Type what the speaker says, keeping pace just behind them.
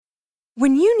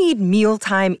When you need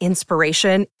mealtime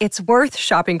inspiration, it's worth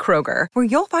shopping Kroger, where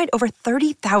you'll find over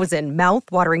 30,000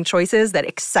 mouth-watering choices that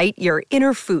excite your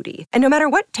inner foodie. And no matter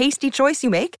what tasty choice you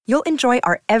make, you'll enjoy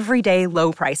our everyday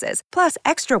low prices, plus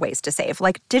extra ways to save,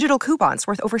 like digital coupons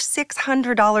worth over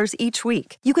 $600 each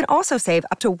week. You can also save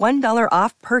up to $1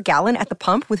 off per gallon at the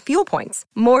pump with fuel points.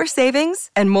 More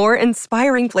savings and more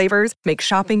inspiring flavors make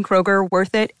shopping Kroger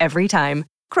worth it every time.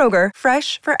 Kroger,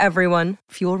 fresh for everyone.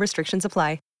 Fuel restrictions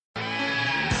apply.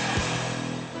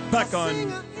 Back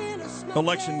on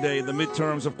Election Day, the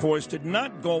midterms, of course, did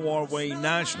not go our way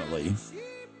nationally.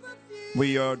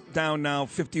 We are down now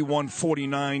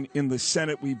 51-49 in the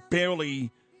Senate. We barely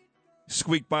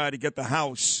squeaked by to get the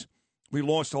House. We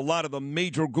lost a lot of the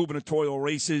major gubernatorial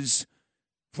races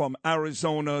from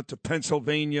Arizona to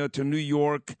Pennsylvania to New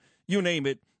York, you name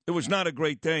it. It was not a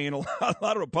great day, and a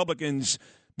lot of Republicans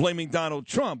blaming Donald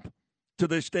Trump to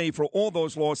this day for all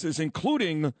those losses,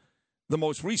 including the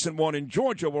most recent one in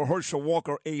Georgia, where Herschel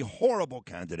Walker, a horrible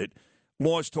candidate,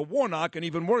 lost to Warnock, an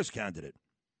even worse candidate.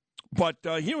 But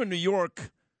here in New York,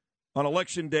 on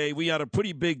Election Day, we had a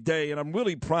pretty big day, and I'm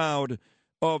really proud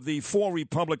of the 4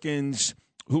 Republicans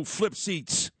who flipped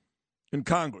seats in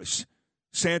Congress.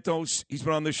 Santos, he's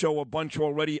been on the show a bunch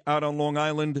already out on Long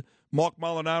Island. Mark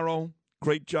Molinaro,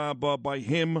 great job by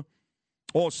him.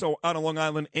 Also out on Long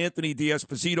Island, Anthony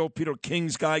D'Esposito, Peter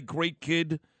King's guy, great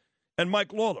kid. And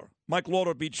Mike Lawler. Mike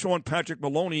Lawler beat Sean Patrick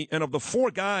Maloney. And of the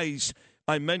 4 guys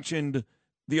I mentioned,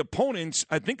 the opponents,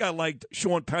 I think I liked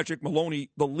Sean Patrick Maloney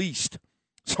the least.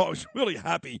 So I was really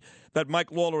happy that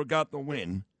Mike Lawler got the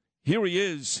win. Here he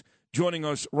is joining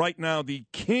us right now, the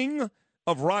king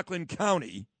of Rockland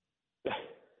County,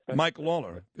 Mike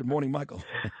Lawler. Good morning, Michael.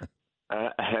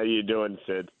 How you doing,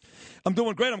 Sid? I'm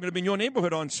doing great. I'm going to be in your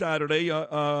neighborhood on Saturday.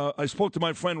 I spoke to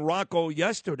my friend Rocco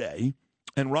yesterday,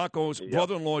 and Rocco's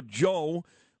brother-in-law, Joe,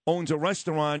 owns a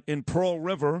restaurant in Pearl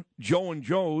River, Joe and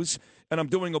Joe's, and I'm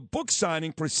doing a book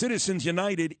signing for Citizens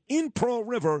United in Pearl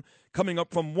River coming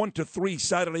up from 1 to 3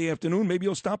 Saturday afternoon. Maybe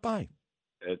you'll stop by.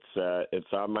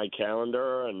 It's on my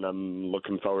calendar, and I'm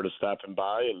looking forward to stopping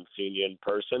by and seeing you in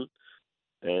person.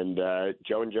 And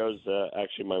Joe and Joe's,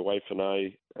 actually, my wife and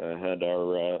I had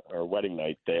our wedding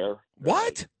night there.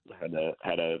 What? Had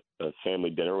a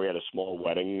family dinner. We had a small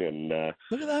wedding, and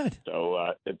look at that. So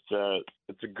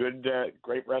it's a good,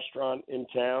 great restaurant in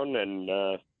town,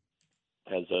 and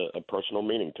has a personal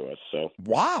meaning to us. So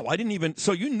wow, I didn't even.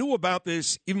 So you knew about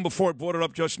this even before I brought it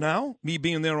up just now. Me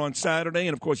being there on Saturday,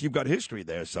 and of course you've got history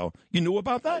there. So you knew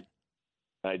about that.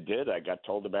 I did. I got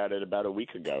told about it about a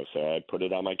week ago, so I put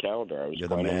it on my calendar. I was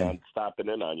planning on stopping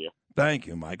in on you. Thank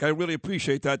you, Mike. I really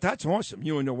appreciate that. That's awesome.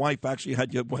 You and your wife actually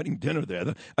had your wedding dinner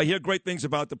there. I hear great things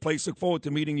about the place. Look forward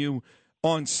to meeting you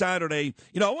on Saturday.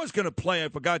 You know, I was going to play. I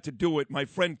forgot to do it. My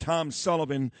friend Tom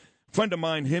Sullivan, friend of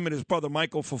mine, him and his brother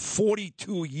Michael for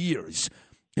 42 years,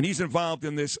 and he's involved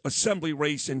in this assembly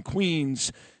race in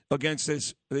Queens against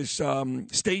this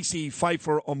Stacey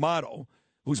Pfeiffer Amato,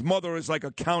 whose mother is like a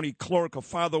county clerk. Her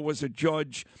father was a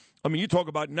judge. I mean, you talk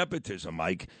about nepotism,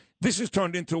 Mike. This has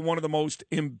turned into one of the most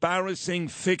embarrassing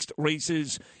fixed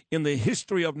races in the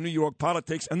history of New York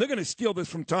politics. And they're going to steal this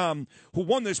from Tom, who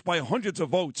won this by hundreds of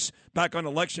votes back on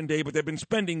Election Day. But they've been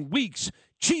spending weeks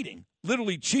cheating,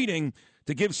 literally cheating,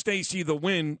 to give Stacey the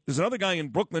win. There's another guy in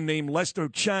Brooklyn named Lester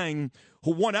Chang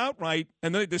who won outright,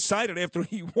 and then they decided after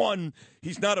he won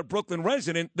he's not a Brooklyn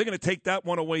resident. They're going to take that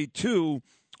one away, too.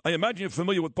 I imagine you're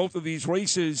familiar with both of these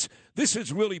races. This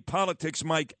is really politics,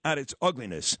 Mike, at its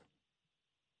ugliness.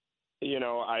 You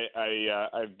know,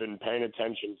 I've been paying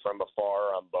attention from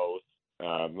afar on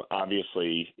both.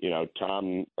 Obviously, you know,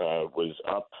 Tom was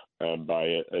up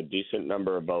by a decent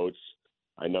number of votes.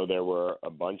 I know there were a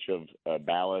bunch of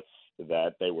ballots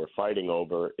that they were fighting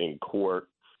over in court.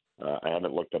 I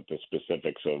haven't looked up the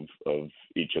specifics of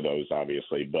each of those,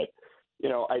 obviously, but you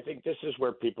know, I think this is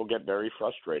where people get very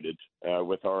frustrated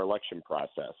with our election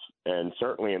process, and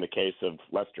certainly in the case of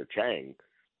Lester Chang,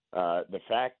 the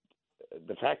fact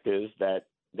is that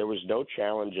there was no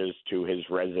challenges to his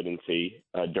residency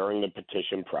during the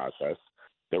petition process.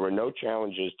 There were no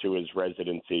challenges to his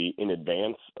residency in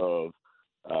advance of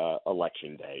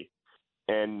Election Day,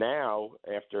 and now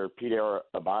after Peter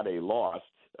Abate lost,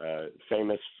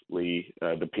 famously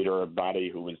the Peter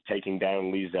Abate who was taking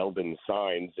down Lee Zeldin's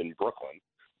signs in Brooklyn.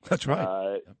 That's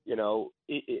right. You know,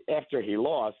 after he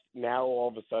lost, now all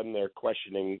of a sudden they're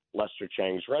questioning Lester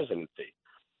Chang's residency.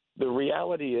 The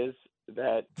reality is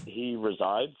that he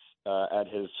resides at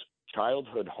his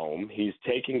childhood home. He's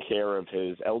taking care of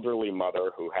his elderly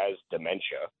mother who has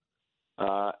dementia.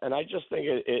 And I just think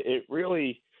it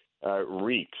really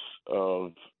reeks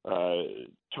of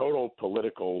total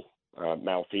political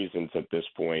malfeasance at this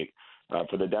point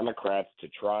for the Democrats to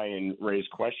try and raise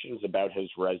questions about his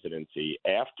residency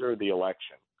after the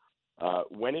election,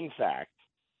 when in fact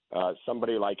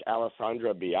somebody like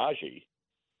Alessandra Biaggi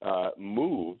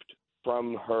moved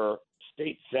from her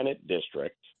state Senate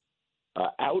district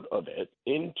out of it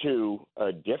into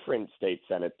a different state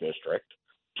Senate district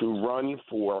to run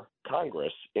for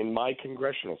Congress in my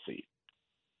congressional seat.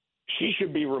 She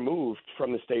should be removed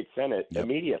from the state Senate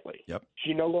immediately. Yep.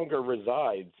 She no longer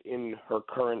resides in her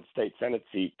current state Senate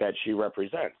seat that she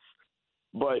represents.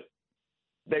 But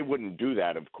they wouldn't do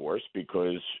that, of course,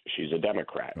 because she's a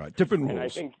Democrat. Right. Different rules. And I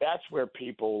think that's where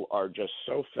people are just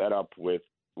so fed up with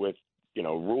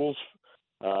rules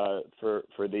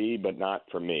for thee, but not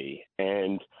for me.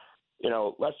 And,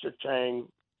 Lester Chang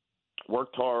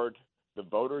worked hard. The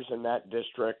voters in that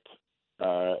district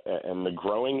and the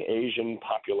growing Asian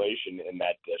population in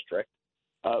that district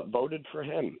voted for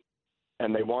him.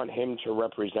 And they want him to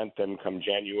represent them come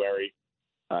January.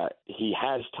 He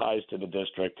has ties to the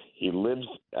district. He lives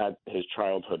at his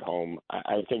childhood home.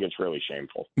 I think it's really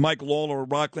shameful. Mike Lawler,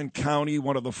 Rockland County,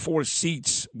 one of the 4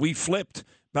 seats we flipped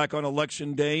back on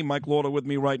Election Day. Mike Lawler with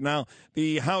me right now.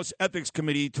 The House Ethics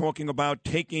Committee talking about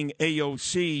taking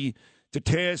AOC to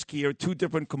task here. 2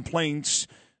 different complaints.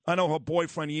 I know her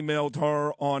boyfriend emailed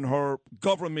her on her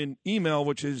government email,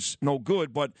 which is no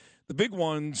good, but the big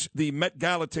ones, the Met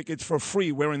Gala tickets for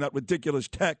free, wearing that ridiculous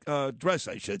dress,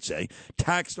 I should say,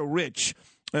 tax the rich.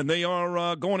 And they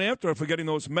are going after her for getting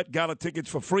those Met Gala tickets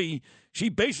for free. She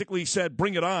basically said,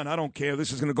 bring it on. I don't care.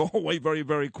 This is going to go away very,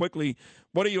 very quickly.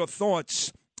 What are your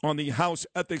thoughts on the House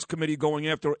Ethics Committee going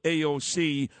after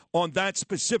AOC on that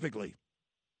specifically?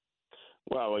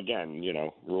 Well, again,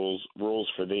 rules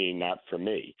for thee, not for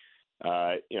me.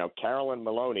 Carolyn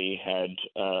Maloney had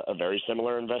a very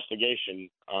similar investigation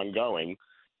ongoing,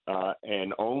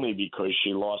 and only because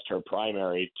she lost her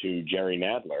primary to Jerry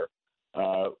Nadler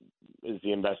is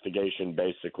the investigation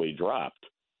basically dropped.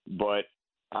 But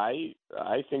I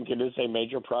think it is a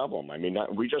major problem. I mean,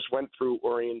 we just went through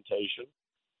orientation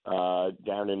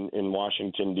down in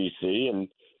Washington, D.C., and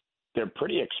they're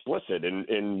pretty explicit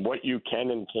in what you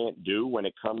can and can't do when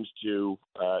it comes to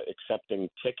accepting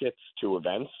tickets to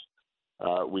events.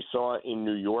 We saw in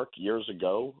New York years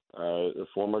ago, the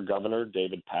former governor,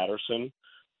 David Patterson,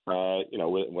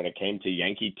 when it came to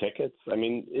Yankee tickets. I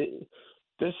mean,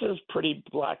 this is pretty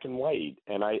black and white.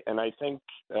 And I think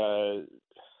a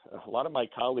lot of my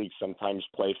colleagues sometimes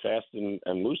play fast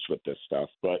and loose with this stuff.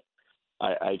 But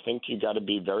I think you got to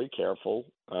be very careful.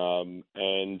 And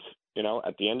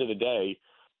at the end of the day,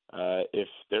 if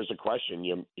there's a question,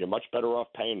 you're much better off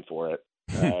paying for it.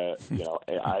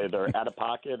 Either out of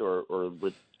pocket or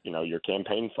with your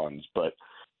campaign funds. But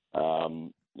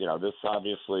this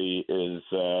obviously is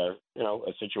a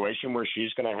situation where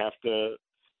she's going to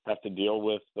have to deal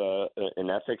with an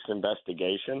ethics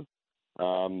investigation.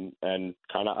 And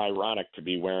kind of ironic to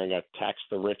be wearing a tax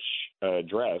the rich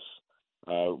dress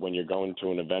when you're going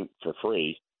to an event for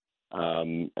free.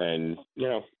 I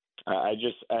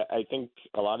think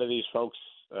a lot of these folks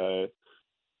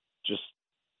just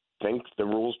think the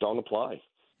rules don't apply.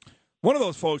 One of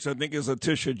those folks, I think, is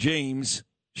Letitia James.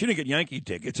 She didn't get Yankee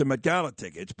tickets and Met Gala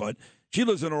tickets, but she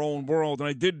lives in her own world. And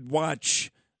I did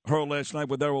watch her last night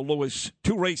with Errol Lewis.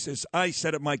 2 racists. I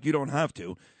said it, Mike, you don't have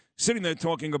to. Sitting there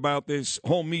talking about this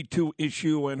whole Me Too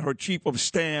issue and her chief of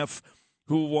staff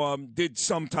who did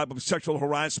some type of sexual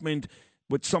harassment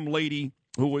with some lady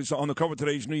who was on the cover of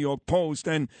today's New York Post.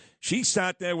 And she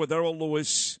sat there with Errol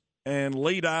Lewis and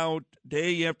laid out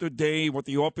day after day what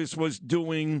the office was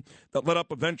doing that led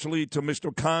up eventually to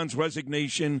Mr. Khan's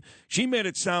resignation. She made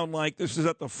it sound like this is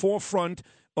at the forefront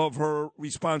of her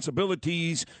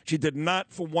responsibilities. She did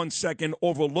not for 1 second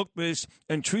overlook this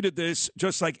and treated this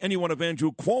just like any one of Andrew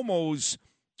Cuomo's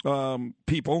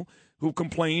people who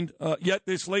complained. Yet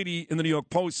this lady in the New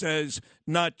York Post says,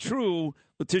 not true,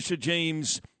 Letitia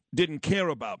James didn't care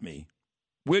about me.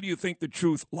 Where do you think the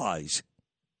truth lies?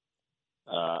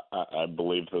 I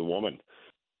believe the woman.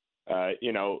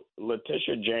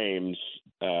 Letitia James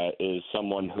is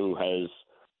someone who has,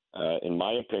 in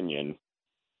my opinion,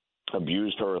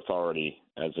 abused her authority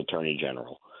as Attorney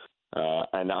General.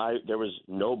 And there was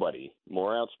nobody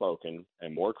more outspoken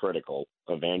and more critical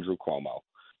of Andrew Cuomo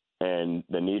and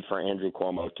the need for Andrew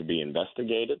Cuomo to be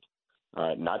investigated,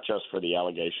 not just for the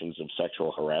allegations of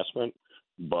sexual harassment,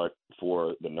 but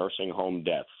for the nursing home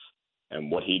deaths and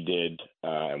what he did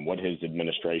and what his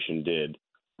administration did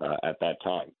at that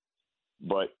time.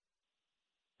 But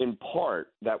in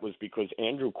part, that was because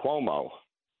Andrew Cuomo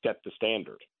set the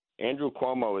standard. Andrew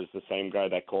Cuomo is the same guy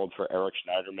that called for Eric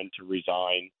Schneiderman to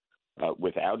resign,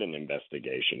 without an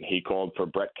investigation. He called for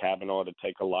Brett Kavanaugh to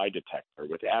take a lie detector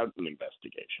without an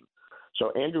investigation.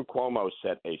 So Andrew Cuomo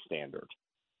set a standard,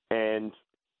 and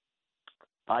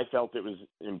I felt it was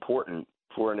important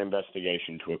for an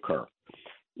investigation to occur.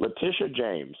 Letitia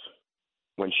James,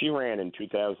 when she ran in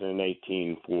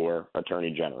 2018 for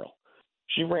Attorney General,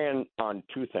 she ran on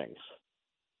two things,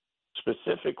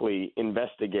 specifically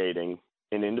investigating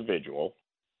an individual,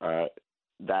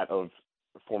 that of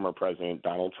former President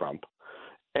Donald Trump,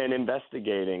 and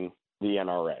investigating the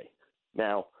NRA.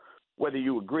 Now, whether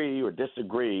you agree or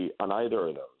disagree on either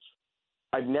of those,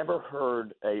 I've never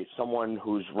heard someone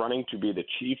who's running to be the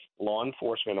chief law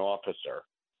enforcement officer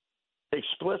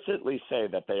explicitly say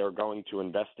that they are going to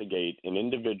investigate an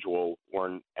individual or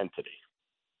an entity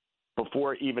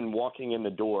before even walking in the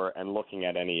door and looking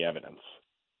at any evidence.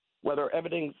 Whether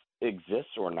evidence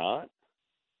exists or not,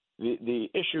 the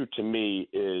issue to me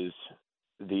is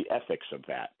the ethics of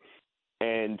that.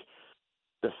 And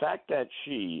the fact that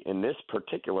she, in this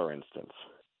particular instance,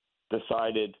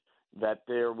 decided that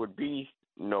there would be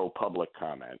no public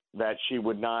comment, that she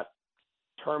would not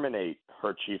terminate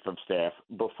her chief of staff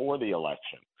before the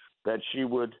election, that she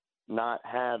would not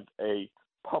have a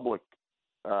public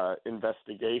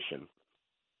investigation,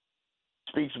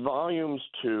 speaks volumes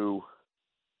to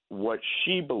what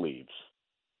she believes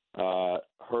her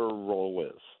role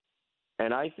is.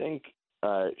 And I think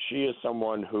she is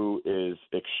someone who is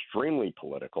extremely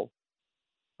political.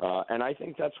 And I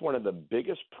think that's one of the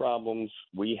biggest problems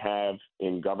we have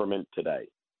in government today.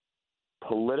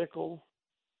 Political,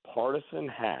 partisan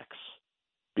hacks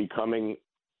becoming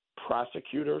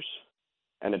prosecutors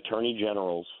and attorney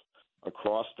generals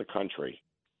across the country.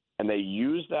 And they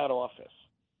use that office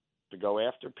to go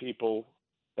after people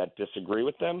that disagree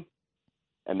with them,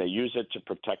 and they use it to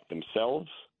protect themselves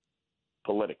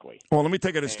politically. Well, let me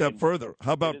take it a step further.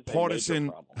 How about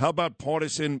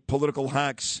partisan political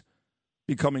hacks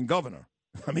becoming governor?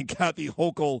 I mean, Kathy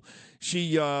Hochul,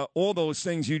 she all those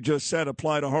things you just said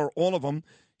apply to her, all of them.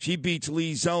 She beats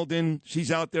Lee Zeldin.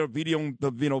 She's out there vetoing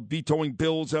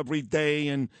bills every day,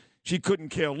 and she couldn't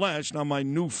care less. Now, my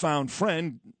newfound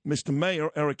friend, Mr.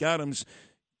 Mayor, Eric Adams,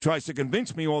 tries to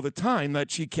convince me all the time that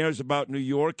she cares about New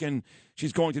York and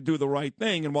she's going to do the right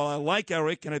thing. And while I like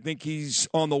Eric and I think he's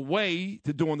on the way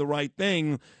to doing the right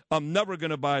thing, I'm never going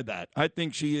to buy that. I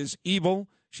think she is evil.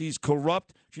 She's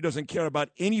corrupt. She doesn't care about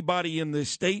anybody in this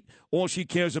state. All she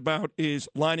cares about is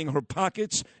lining her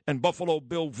pockets and Buffalo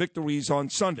Bill victories on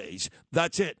Sundays.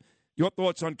 That's it. Your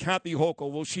thoughts on Kathy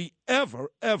Hochul? Will she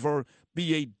ever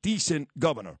be a decent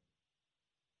governor?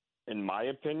 In my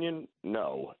opinion,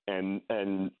 no.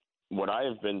 And what I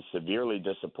have been severely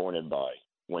disappointed by,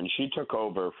 when she took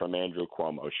over from Andrew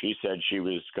Cuomo, she said she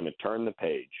was going to turn the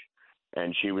page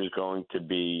and she was going to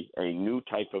be a new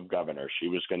type of governor. She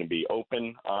was going to be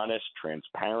open, honest,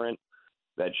 transparent,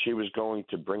 that she was going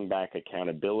to bring back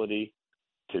accountability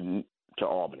to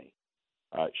Albany.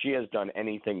 She has done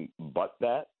anything but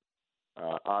that.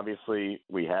 Obviously,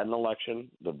 we had an election.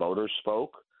 The voters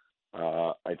spoke.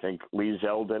 I think Lee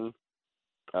Zeldin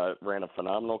ran a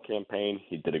phenomenal campaign.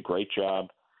 He did a great job.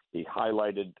 He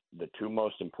highlighted the two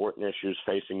most important issues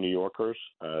facing New Yorkers,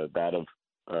 that of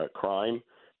crime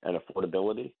and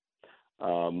affordability.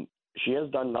 She has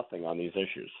done nothing on these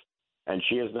issues. And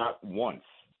she has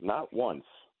not once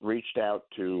reached out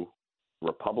to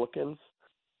Republicans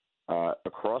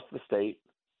across the state,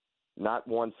 not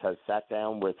once has sat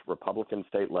down with Republican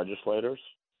state legislators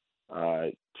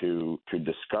to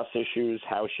discuss issues,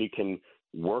 how she can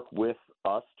work with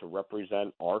us to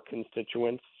represent our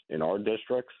constituents in our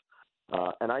districts.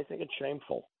 And I think it's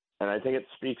shameful. And I think it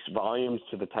speaks volumes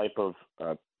to the type of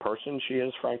person she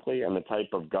is, frankly, and the type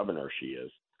of governor she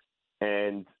is.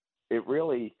 And it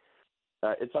really,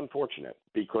 it's unfortunate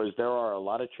because there are a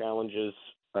lot of challenges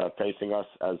facing us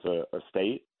as a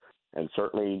state and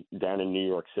certainly down in New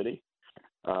York City.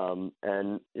 And,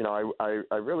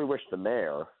 I really wish the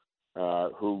mayor,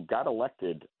 who got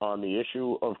elected on the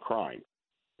issue of crime,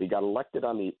 he got elected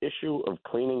on the issue of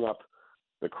cleaning up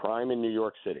the crime in New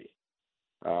York City.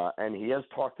 And he has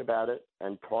talked about it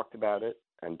and talked about it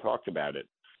and talked about it.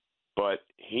 But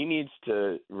he needs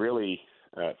to really,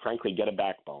 frankly, get a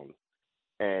backbone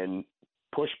and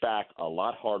push back a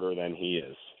lot harder than he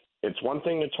is. It's one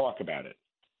thing to talk about it,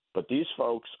 but these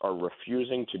folks are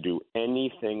refusing to do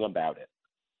anything about it.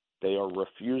 They are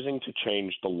refusing to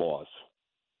change the laws.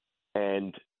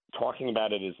 And talking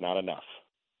about it is not enough.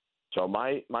 So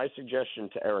my suggestion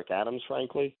to Eric Adams,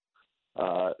 frankly,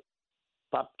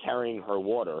 stop carrying her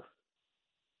water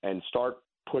and start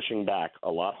pushing back a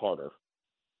lot harder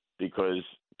because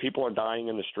people are dying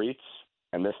in the streets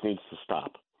and this needs to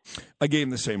stop. I gave him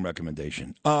the same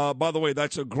recommendation. By the way,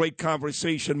 that's a great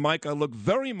conversation, Mike. I look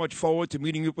very much forward to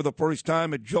meeting you for the first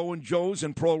time at Joe and Joe's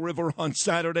in Pearl River on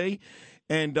Saturday.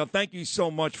 And thank you so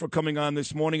much for coming on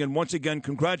this morning. And once again,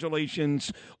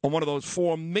 congratulations on one of those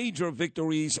 4 major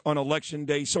victories on Election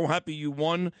Day. So happy you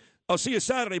won. I'll see you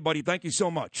Saturday, buddy. Thank you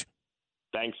so much.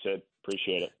 Thanks, Sid.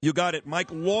 Appreciate it. You got it. Mike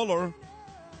Lawler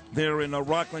there in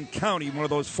Rockland County, one of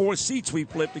those 4 seats we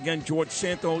flipped. Again, George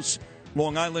Santos,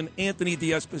 Long Island, Anthony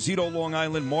D'Esposito, Long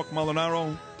Island, Mark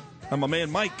Molinaro, and my man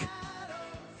Mike.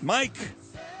 Mike,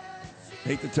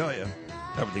 hate to tell you,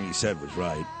 everything he said was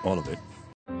right, all of it.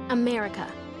 America.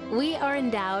 We are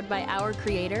endowed by our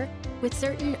Creator with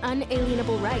certain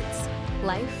unalienable rights: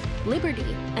 life,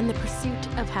 liberty, and the pursuit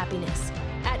of happiness.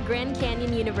 At Grand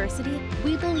Canyon University,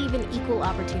 we believe in equal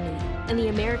opportunity, and the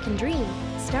American dream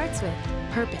starts with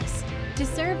purpose. To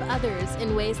serve others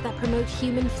in ways that promote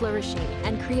human flourishing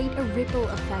and create a ripple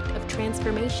effect of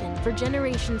transformation for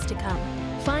generations to come.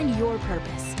 Find your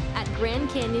purpose at Grand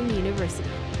Canyon University.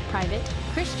 Private,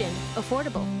 Christian,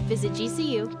 affordable. Visit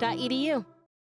gcu.edu.